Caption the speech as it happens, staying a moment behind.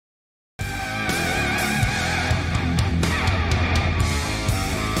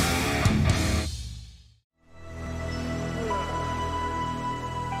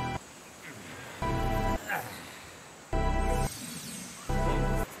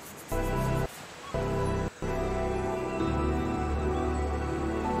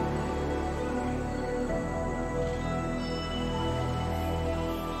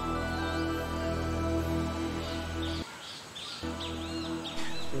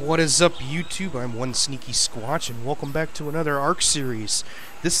What is up, YouTube? I'm One Sneaky Squatch, and welcome back to another Ark series.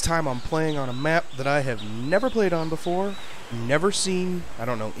 This time I'm playing on a map that I have never played on before, never seen, I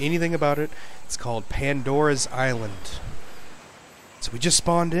don't know anything about it. It's called Pandora's Island. So we just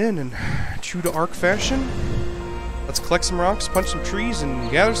spawned in, and true to Ark fashion, let's collect some rocks, punch some trees, and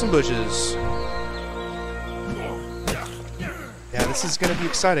gather some bushes. Yeah, this is going to be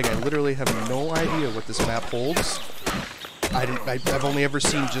exciting. I literally have no idea what this map holds. I've only ever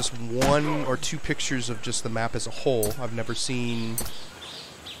seen just one or two pictures of just the map as a whole. I've never seen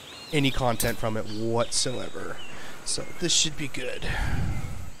any content from it whatsoever. So this should be good.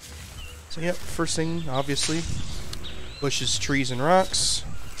 So yep, first thing, obviously, bushes, trees, and rocks.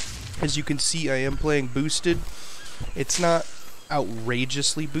 As you can see, I am playing boosted. It's not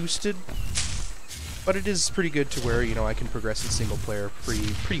outrageously boosted, but it is pretty good to where, you know, I can progress in single player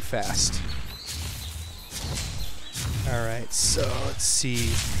pretty fast. Alright, so let's see.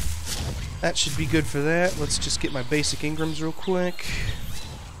 That should be good for that. Let's just get my basic Ingrams real quick.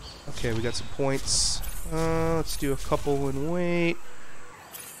 Okay, we got some points. Let's do a couple in weight.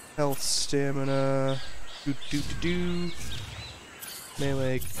 Health, stamina.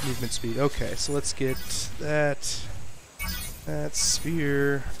 Melee, movement speed. Okay, so let's get that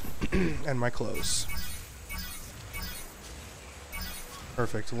spear, and my clothes.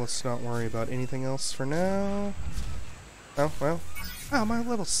 Perfect. Let's not worry about anything else for now. Oh, well. How am I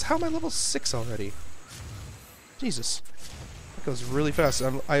level 6 already? Jesus. That goes really fast.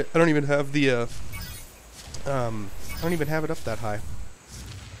 I don't even have the, I don't even have it up that high.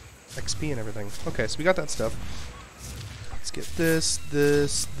 XP and everything. Okay, so we got that stuff. Let's get this.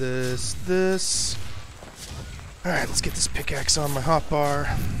 Alright, let's get this pickaxe on my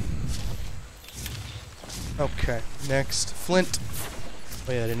hotbar. Okay, next. Flint.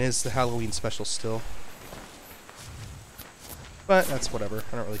 Oh yeah, it is the Halloween special still. But that's whatever.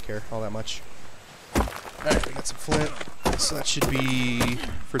 I don't really care all that much. Alright, we got some flint. So that should be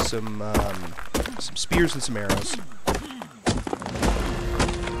for some spears and some arrows.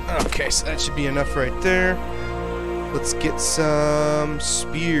 Okay, so that should be enough right there. Let's get some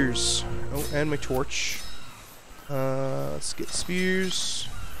spears. Oh, and my torch. Let's get spears.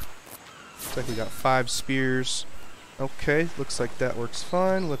 Looks like we got 5 spears. Okay, looks like that works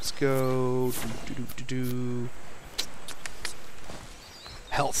fine. Let's go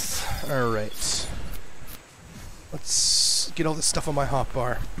health. Alright. Let's get all this stuff on my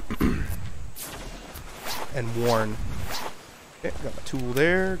hotbar. And worn. Okay, got my tool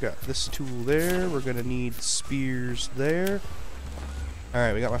there, got this tool there. We're gonna need spears there.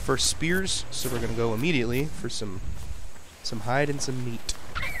 Alright, we got my first spears, so we're gonna go immediately for some hide and some meat.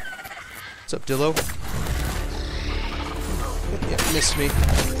 What's up, Dillo? Yeah, missed me.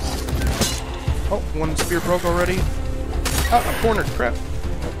 Oh, one spear broke already. Oh, I'm cornered. Crap.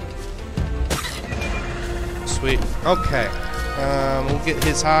 Sweet. Okay. We'll get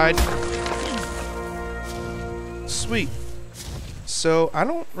his hide. Sweet. So, I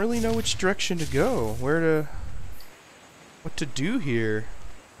don't really know which direction to go. What to do here.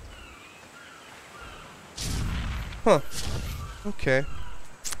 Huh. Okay.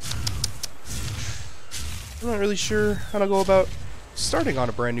 I'm not really sure how to go about starting on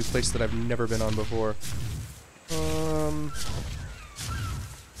a brand new place that I've never been on before.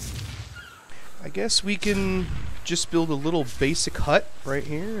 I guess we can just build a little basic hut right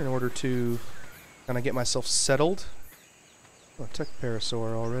here in order to kind of get myself settled. Oh, tech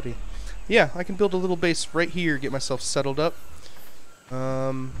parasaur already. Yeah, I can build a little base right here, get myself settled up.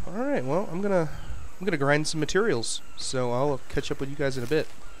 Alright, well, I'm gonna grind some materials, so I'll catch up with you guys in a bit.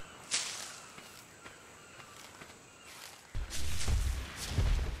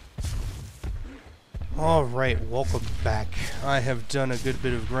 Alright, welcome back. I have done a good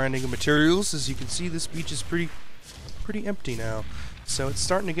bit of grinding of materials. As you can see, this beach is pretty empty now. So it's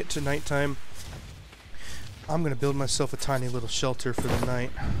starting to get to nighttime. I'm going to build myself a tiny little shelter for the night,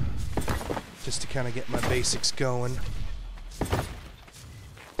 just to kind of get my basics going.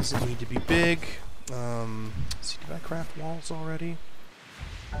 Doesn't need to be big. Let's see, did I craft walls already?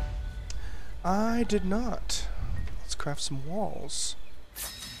 I did not. Let's craft some walls.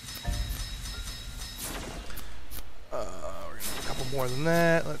 We're gonna do a couple more than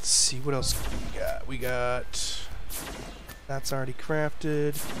that. Let's see, what else we got? We got... That's already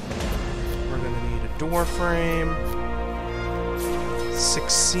crafted. We're gonna need a door frame.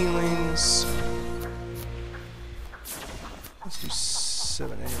 6 ceilings. Let's do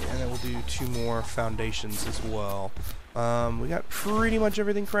 7, 8, and then we'll do 2 more foundations as well. We got pretty much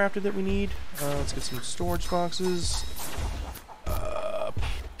everything crafted that we need. Let's get some storage boxes.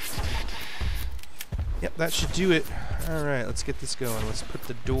 Yep, that should do it. Alright, let's get this going. Let's put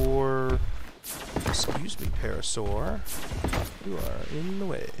the door... Excuse me, Parasaur. You are in the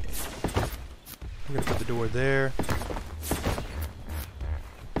way. I'm gonna put the door there.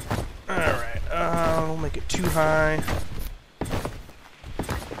 Alright, we'll make it too high.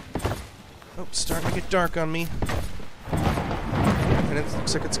 Oh, it's starting to get dark on me. And it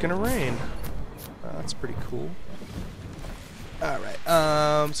looks like it's gonna rain. That's pretty cool. Alright,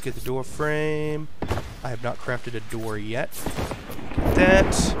 let's get the door frame. I have not crafted a door yet. Get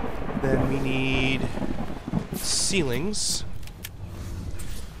that. Then we need ceilings.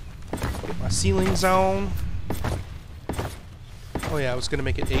 Get my ceilings on. Oh yeah, I was gonna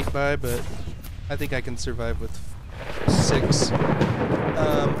make it 8 by, but I think I can survive with 6.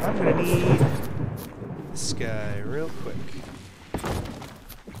 I'm gonna need this guy real quick.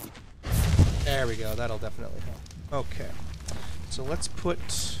 There we go, that'll definitely help. Okay. So let's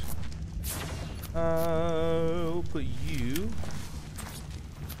put we'll put you.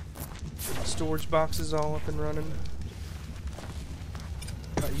 Get my storage boxes all up and running.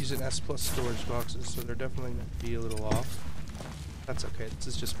 I'm not using S+ storage boxes, so they're definitely going to be a little off. That's okay, this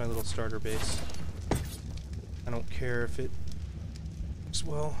is just my little starter base. I don't care if it works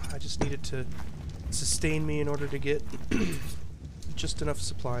well, I just need it to sustain me in order to get just enough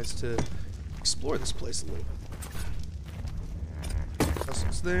supplies to explore this place a little bit.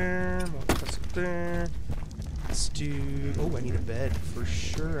 Puzzles there, more puzzles there. Let's do... Oh, I need a bed. For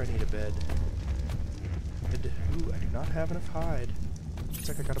sure I need a bed. Ooh, I do not have enough hide. Looks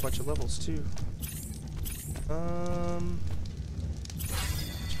like I got a bunch of levels, too.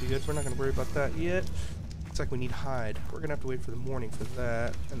 Should be good. We're not going to worry about that yet. Looks like we need hide. We're going to have to wait for the morning for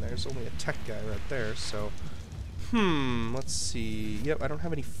that. And there's only a tech guy right there, so... let's see. Yep, I don't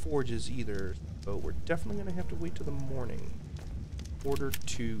have any forges either. So we're definitely going to have to wait till the morning in order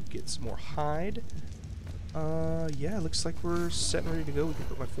to get some more hide. Yeah, looks like we're set and ready to go. We can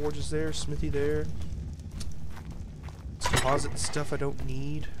put my forges there, smithy there. Let's deposit stuff I don't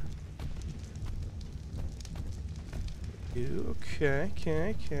need. Okay.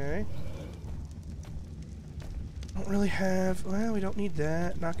 Don't really have... Well, we don't need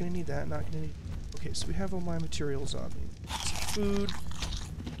that. Not gonna need that. Not gonna need... Okay, so we have all my materials on me. Some food.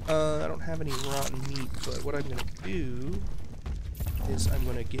 I don't have any rotten meat, but what I'm gonna do is I'm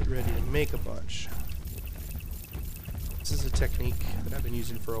gonna get ready to make a bunch. This is a technique that I've been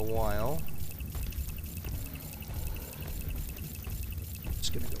using for a while.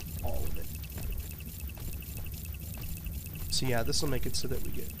 Just gonna go all of it. So yeah, this will make it so that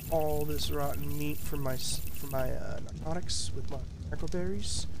we get all this rotten meat from my narcotics with my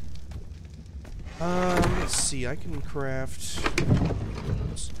narcoberries. Let's see. I can craft.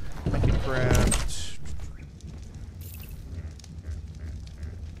 Let's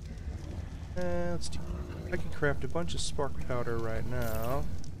do. I can craft a bunch of spark powder right now.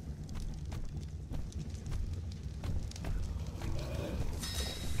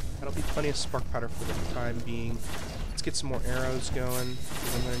 That'll be plenty of spark powder for the time being. Let's get some more arrows going.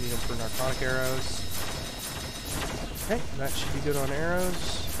 I'm going to need them for narcotic arrows. Okay, that should be good on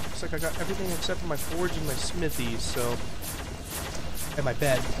arrows. Looks like I got everything except for my forge and my smithy, so... And my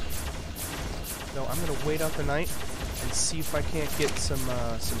bed. So I'm going to wait out the night and see if I can't get some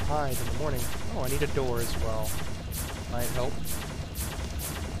hide in the morning. Oh, I need a door as well. Might help.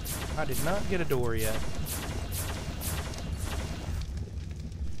 I did not get a door yet.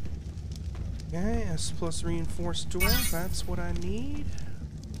 Okay, S+ reinforced door. That's what I need.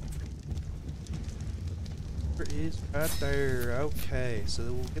 There is right there. Okay, so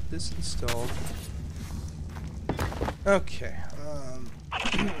we'll get this installed. Okay.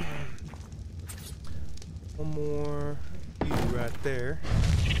 One more you right there.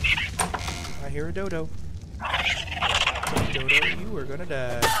 I hear a dodo. Dodo, you are gonna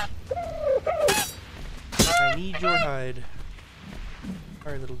die. I need your hide.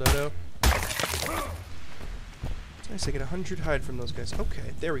 Alright, little dodo. It's nice I get 100 hide from those guys.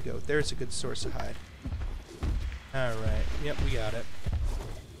 Okay, there we go. There's a good source of hide. Alright, yep, we got it.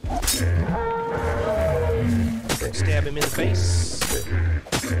 Stab him in the face.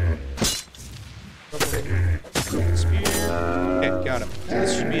 Spear. Okay, got him. So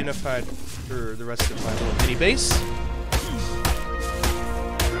this should be enough hide for the rest of my little mini base.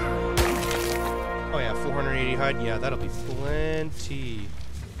 Oh yeah, 480 hide. Yeah, that'll be plenty.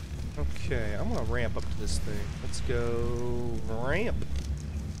 Okay, I'm gonna ramp up to this thing. Let's go ramp.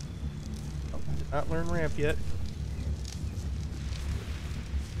 Oh, I did not learn ramp yet.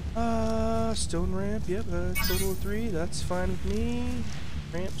 Stone ramp. Yep, total of 3. That's fine with me.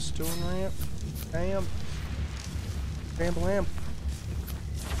 Ramp, stone ramp. Bam. Bam, blam.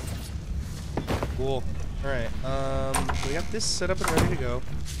 Cool. Alright, we got this set up and ready to go.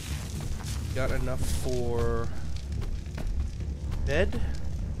 Got enough for bed.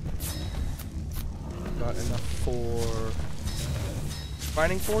 Got enough for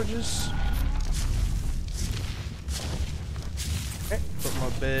mining forges. Okay, put my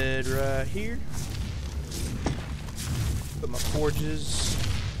bed right here. Put my forges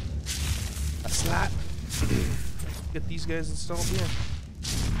a slot. Get these guys installed here.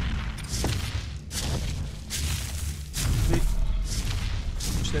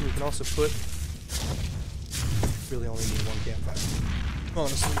 Which then we can also put. Really only need one campfire,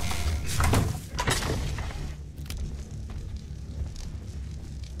 honestly.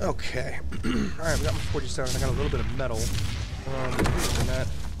 Okay. Alright, we got my forges down and I got a little bit of metal. And that.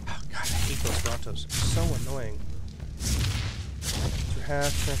 Oh god, I hate those Brontos. So annoying.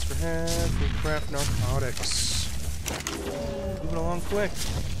 Transfer half, we'll craft narcotics. Moving along quick.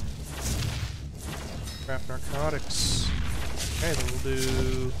 Craft narcotics. Okay, then we'll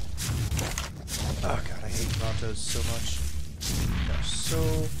do. Oh god, I hate Brontos so much. They're so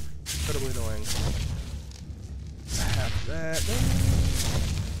incredibly annoying. Have that.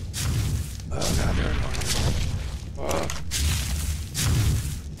 Oh god, they're annoying. Oh.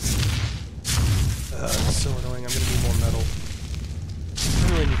 That's so annoying. I'm gonna need more metal.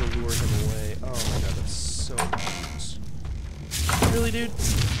 I really need to lure him away. Oh my god, that's so nice. Really, dude?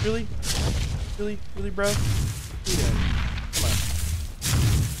 Really? Really? Really, bro? What are you doing? Come on.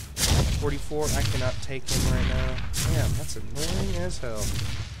 44, I cannot take him right now. Damn, that's annoying as hell.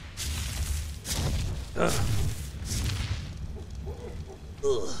 Ugh.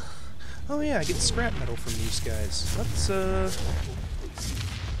 Ugh. Oh yeah, I get scrap metal from these guys. Let's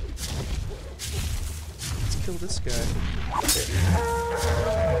kill this guy.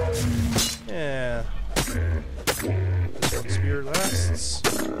 Yeah. This one spear lasts.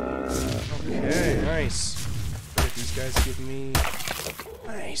 Okay, nice. What did these guys give me?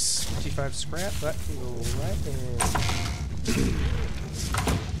 Nice. 55 scrap. That can go right in.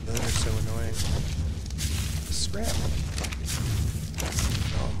 They're so annoying. Scrap.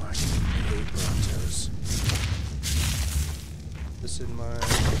 Oh my god, I hate Brontos. This in my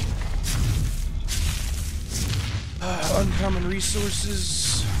uncommon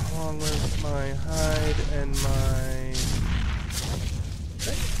resources, along with my hide and my.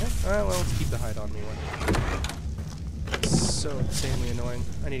 Okay. Well, let's keep the hide on me one. So insanely annoying.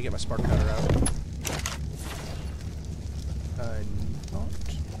 I need to get my spark powder out. Not.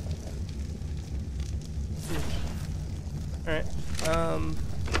 Alright.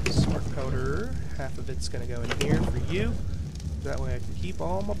 Spark powder. Half of it's gonna go in here for you. That way I can keep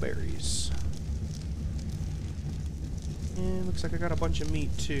all my berries. And looks like I got a bunch of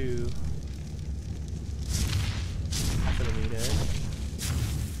meat too. Half of the meat in.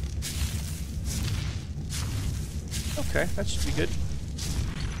 Okay, that should be good.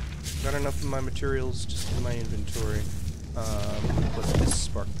 Got enough of my materials just in my inventory. Put this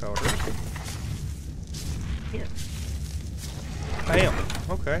spark powder here. Bam!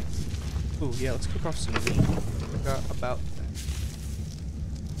 Okay. Ooh, yeah, let's cook off some meat. Forgot about that.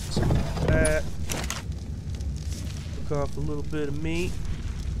 So that. Cook off a little bit of meat.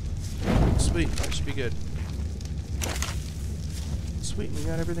 Sweet, that should be good. Sweet, we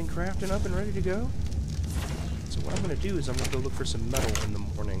got everything crafted up and ready to go. So what I'm going to do is I'm going to go look for some metal in the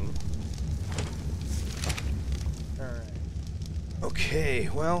morning. Alright. Okay,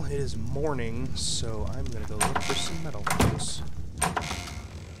 well, it is morning, so I'm going to go look for some metal.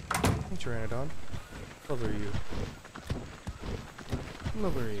 Hey, Pteranodon. How old are you? How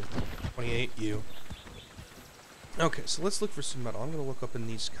old are you? 28, you. Okay, so let's look for some metal. I'm going to look up in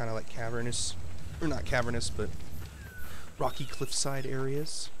these kind of like cavernous, or not cavernous, but rocky cliffside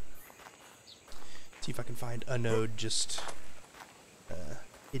areas. See if I can find a node just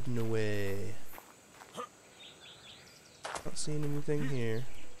hidden away. Not seeing anything here.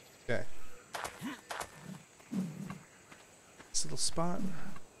 Okay. This little spot.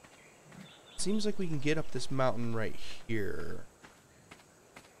 Seems like we can get up this mountain right here.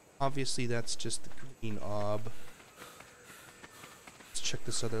 Obviously that's just the green ob. Let's check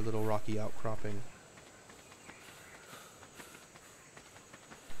this other little rocky outcropping.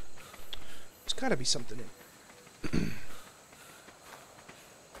 There's gotta be something in.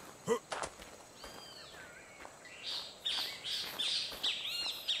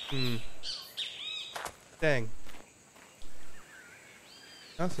 Dang.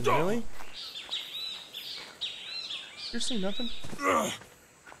 Nothing really? Seriously, nothing?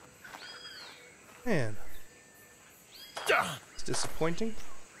 Man. It's disappointing.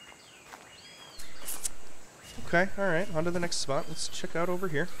 Okay, alright, on to the next spot. Let's check out over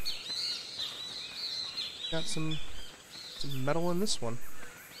here. Got some metal in this one.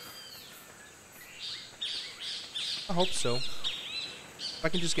 I hope so. If I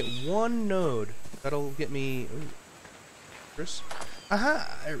can just get one node, that'll get me... Ooh. Chris?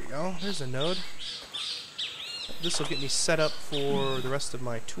 Aha! There we go. There's a node. This will get me set up for the rest of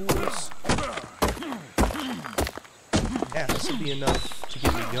my tools. Yeah, this will be enough to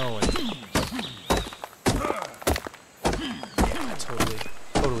get me going. Yeah,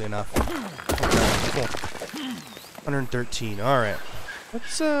 totally enough. Okay, cool. 113. Alright.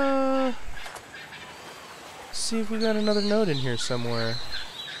 Let's, see if we got another node in here somewhere.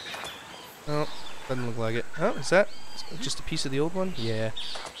 Oh, doesn't look like it. Oh, is that just a piece of the old one? Yeah.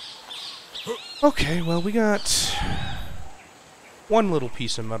 Okay, well, we got one little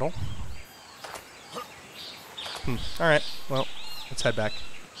piece of metal. Alright, well, let's head back.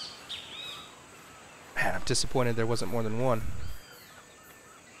 Man, I'm disappointed there wasn't more than one.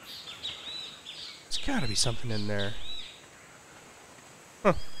 There's gotta be something in there.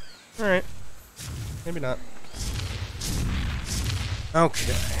 Huh. Alright. Maybe not.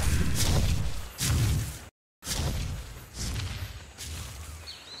 Okay.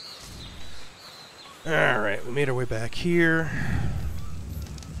 Alright, we made our way back here.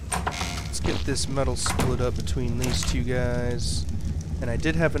 Let's get this metal split up between these two guys. And I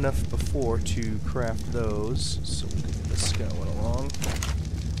did have enough before to craft those, so we'll get this going along.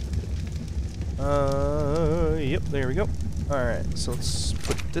 Yep, there we go. Alright, so let's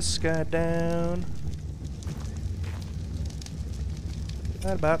put this guy down.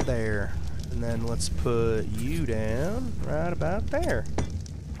 Right about there. And then let's put you down right about there.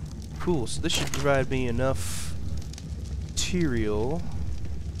 Cool, so this should provide me enough material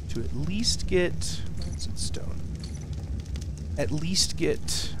to at least get... What's it, stone? At least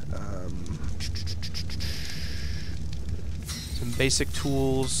get some basic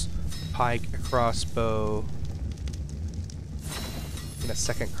tools, pike, a crossbow, and a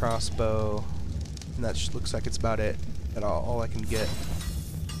second crossbow, and that looks like it's about it. That's all I can get.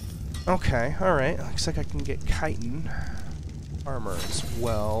 Okay, alright, looks like I can get chitin armor as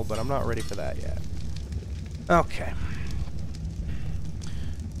well, but I'm not ready for that yet. Okay.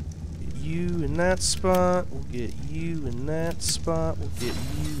 Get you in that spot, we'll get you in that spot, we'll get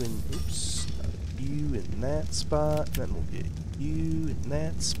you in, oops, you in that spot, then we'll get you in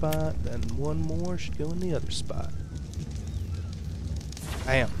that spot, then one more should go in the other spot.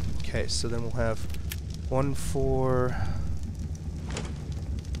 Bam. Okay, so then we'll have one for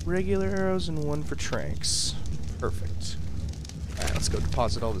regular arrows and one for tranks. Perfect. Alright, let's go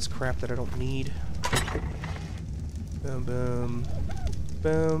deposit all this crap that I don't need. Boom, boom.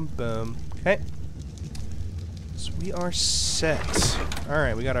 Boom, boom. Okay. So we are set.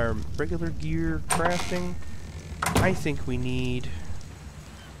 Alright, we got our regular gear crafting. I think we need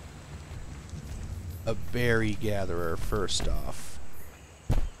a berry gatherer first off.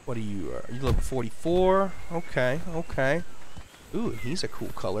 What are you? Are you level 44? Okay, okay. Ooh, he's a cool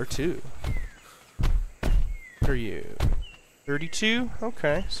color too. What are you? 32?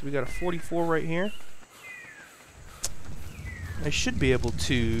 Okay, so we got a 44 right here. I should be able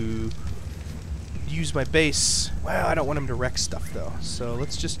to use my base. Well, I don't want him to wreck stuff though, so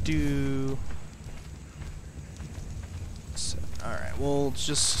let's just do... Alright, we'll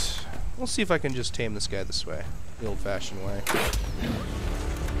see if I can just tame this guy this way, the old-fashioned way.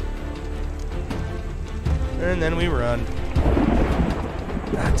 And then we run.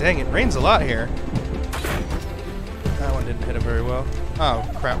 Ah, dang, it rains a lot here. That one didn't hit him very well. Oh,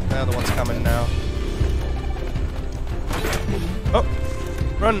 crap. The other one's coming now. Oh!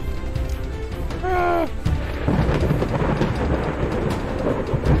 Run! Ah!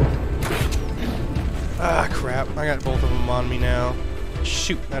 Ah, crap. I got both of them on me now.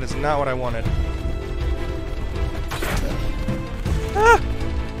 Shoot, that is not what I wanted. Ah!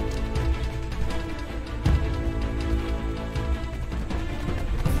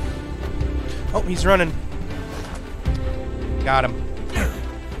 Oh, he's running. Got him.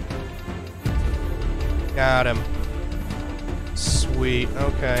 Got him. Sweet.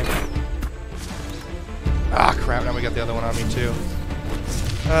 Okay. Ah, crap. Now we got the other one on me, too.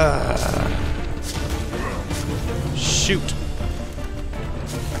 Shoot.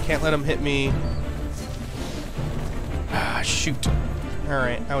 I can't let him hit me. Ah, shoot.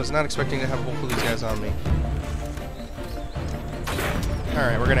 Alright. I was not expecting to have both of these guys on me.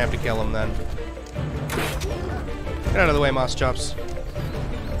 Alright, we're gonna have to kill him then. Get out of the way, Moss Chops.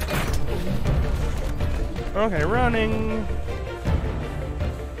 Okay, running.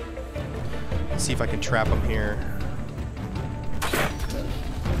 Let's see if I can trap him here.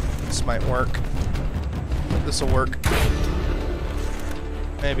 This might work. This'll work.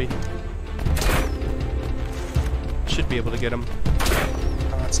 Maybe. Should be able to get him.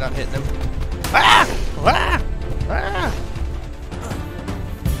 Oh, it's not hitting him. Ah! Ah! Ah!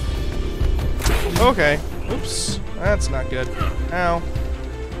 Okay. Oops. That's not good. Ow.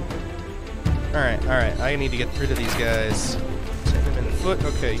 Alright, alright. I need to get rid of these guys. Send him in the foot.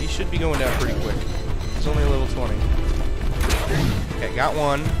 Okay, he should be going down pretty quick. He's only a level 20. Okay, got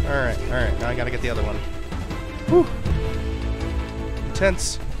one. Alright, alright. Now I gotta get the other one. Whew.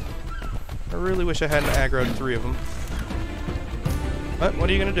 Intense. I really wish I hadn't aggroed 3 of them. But what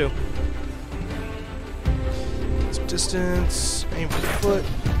are you gonna do? Some distance. Aim for the foot.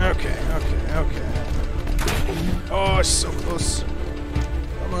 Okay, okay, okay. Oh, it's so close.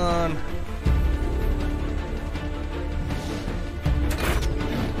 Come on.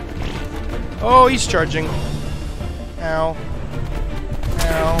 Oh, he's charging. Ow.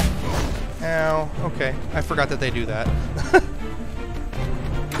 Ow. Ow. Okay, I forgot that they do that.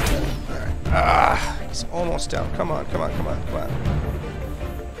 Alright. Ah, he's almost down. Come on, come on, come on, come on.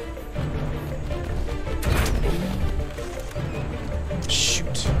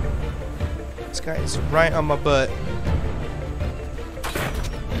 Shoot. This guy is right on my butt.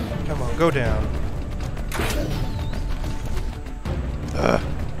 Come on, go down. Ugh.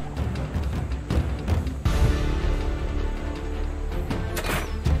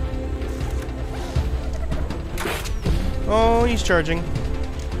 Oh, he's charging.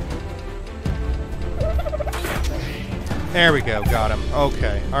 There we go, got him.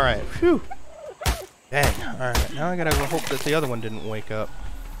 Okay, alright. Phew. Dang, alright. Now I gotta hope that the other one didn't wake up.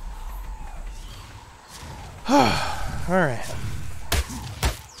 Alright.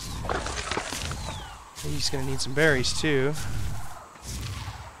 He's gonna need some berries, too.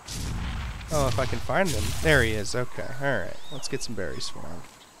 Oh, if I can find them. There he is. Okay, alright. Let's get some berries for him.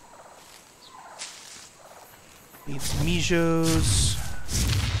 Need some Mijos.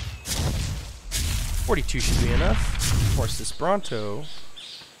 42 should be enough. Of course, this Bronto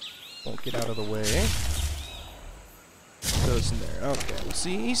won't get out of the way. Goes in there. Okay, we'll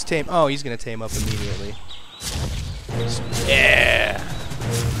see. He's tame. Oh, he's gonna tame up immediately. Yeah!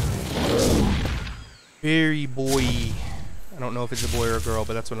 Berry boy. I don't know if it's a boy or a girl,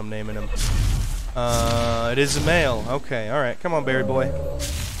 but that's what I'm naming him. It is a male. Okay, alright. Come on, berry boy.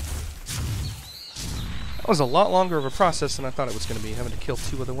 That was a lot longer of a process than I thought it was going to be, having to kill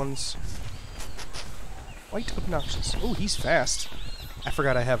 2 other ones. Quite obnoxious. Oh, he's fast. I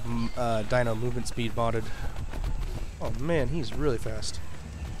forgot I have Dino movement speed modded. Oh man, he's really fast.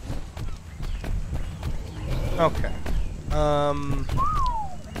 Okay.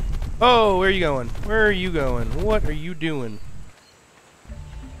 Oh, where are you going? Where are you going? What are you doing?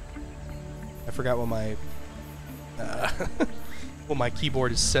 I forgot what my what my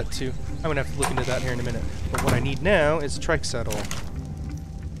keyboard is set to. I'm gonna have to look into that here in a minute. But what I need now is a trike saddle.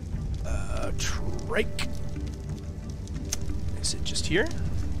 Trike. Is it just here?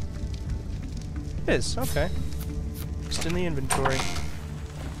 It is, okay. Just in the inventory.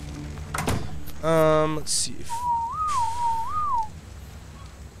 Let's see.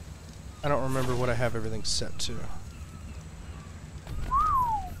 I don't remember what I have everything set to.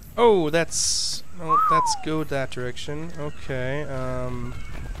 Oh, that's... Oh, let's go that direction. Okay,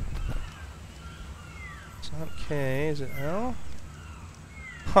 it's not K, is it L?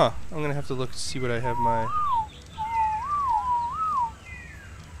 Huh, I'm gonna have to look to see what I have my...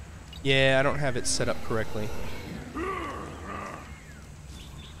 Yeah, I don't have it set up correctly.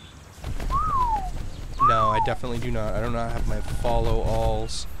 No, I definitely do not. I do not have my follow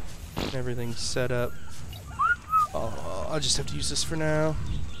alls. Everything's set up. Oh, I'll just have to use this for now.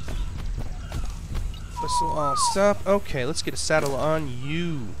 Whistle all stop. Okay, let's get a saddle on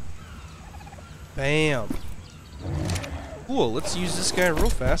you. Bam. Cool, let's use this guy real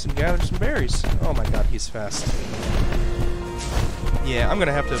fast and gather some berries. Oh my god, he's fast. Yeah, I'm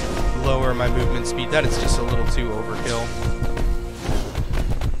gonna have to lower my movement speed. That is just a little too overkill.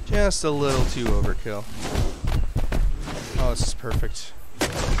 Just a little too overkill. Oh, this is perfect.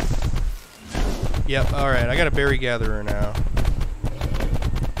 Yep, alright, I got a berry gatherer now.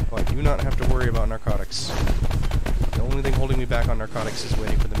 Oh, I do not have to worry about narcotics. The only thing holding me back on narcotics is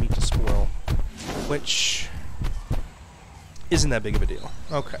waiting for the meat to spoil. Which isn't that big of a deal.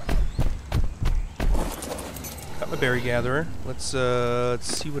 Okay. Got my berry gatherer. Let's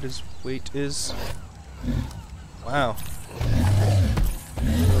see what his weight is. Wow.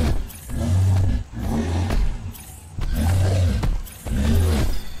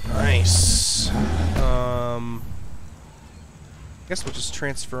 Nice. Guess we'll just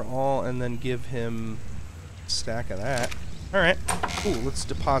transfer all and then give him a stack of that. Alright. Cool, let's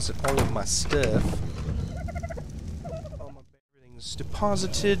deposit all of my stuff. Everything's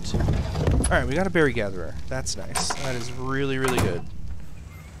deposited. Alright, we got a berry gatherer. That's nice. That is really, really good.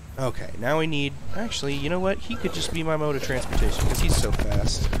 Okay, now we need... Actually, you know what? He could just be my mode of transportation, because he's so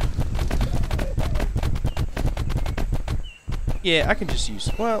fast. Yeah, I can just use...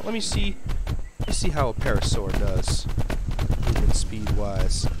 Well, let me see... Let me see how a parasaur does. Movement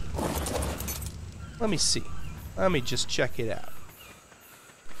speed-wise. Let me see. Let me just check it out.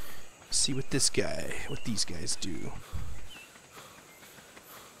 See what this guy... What these guys do.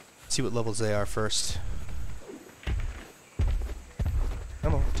 See what levels they are first.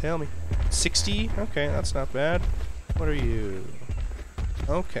 Come on, tell me. 60? Okay, that's not bad. What are you?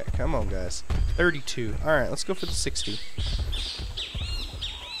 Okay, come on, guys. 32. Alright, let's go for the 60.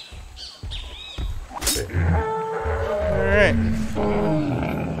 Alright.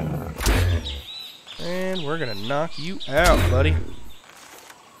 And we're gonna knock you out, buddy.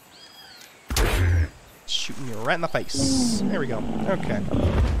 Shooting you right in the face. There we go. Okay.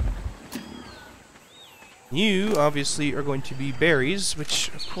 You, obviously, are going to be berries, which,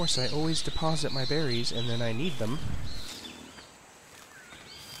 of course, I always deposit my berries, and then I need them.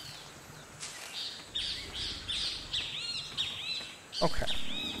 Okay.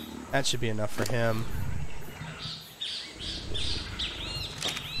 That should be enough for him.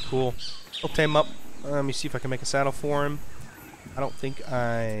 Cool. We'll tame him up. Let me see if I can make a saddle for him. I don't think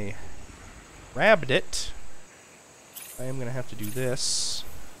I grabbed it. I am going to have to do this.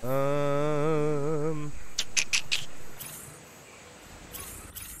 Bam.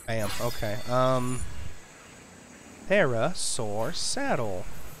 Okay. Parasaur saddle.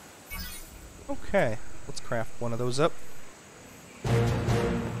 Okay. Let's craft one of those up.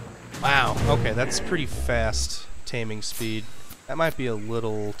 Wow. Okay, that's pretty fast taming speed. That might be a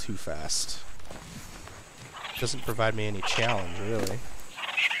little too fast. Doesn't provide me any challenge, really.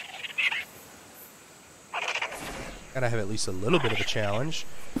 Gotta have at least a little bit of a challenge.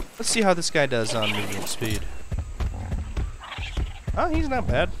 Let's see how this guy does on movement speed. Oh, he's not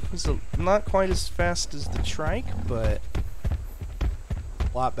bad. He's not quite as fast as the trike, but a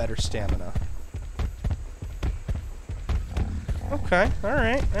lot better stamina. Okay,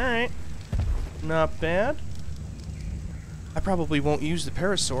 alright, alright. Not bad. I probably won't use the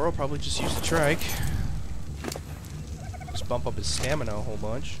parasaur, I'll probably just use the trike. Just bump up his stamina a whole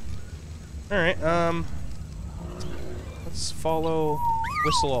bunch. Alright, let's follow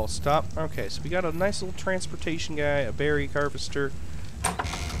Whistle All Stop. Okay, so we got a nice little transportation guy, a berry harvester,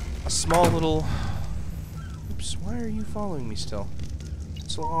 a small little... Oops, why are you following me still?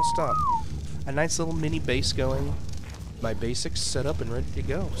 Whistle All Stop. A nice little mini base going. My basics set up and ready to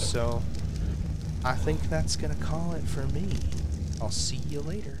go, so I think that's gonna call it for me. I'll see you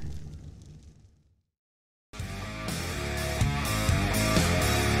later.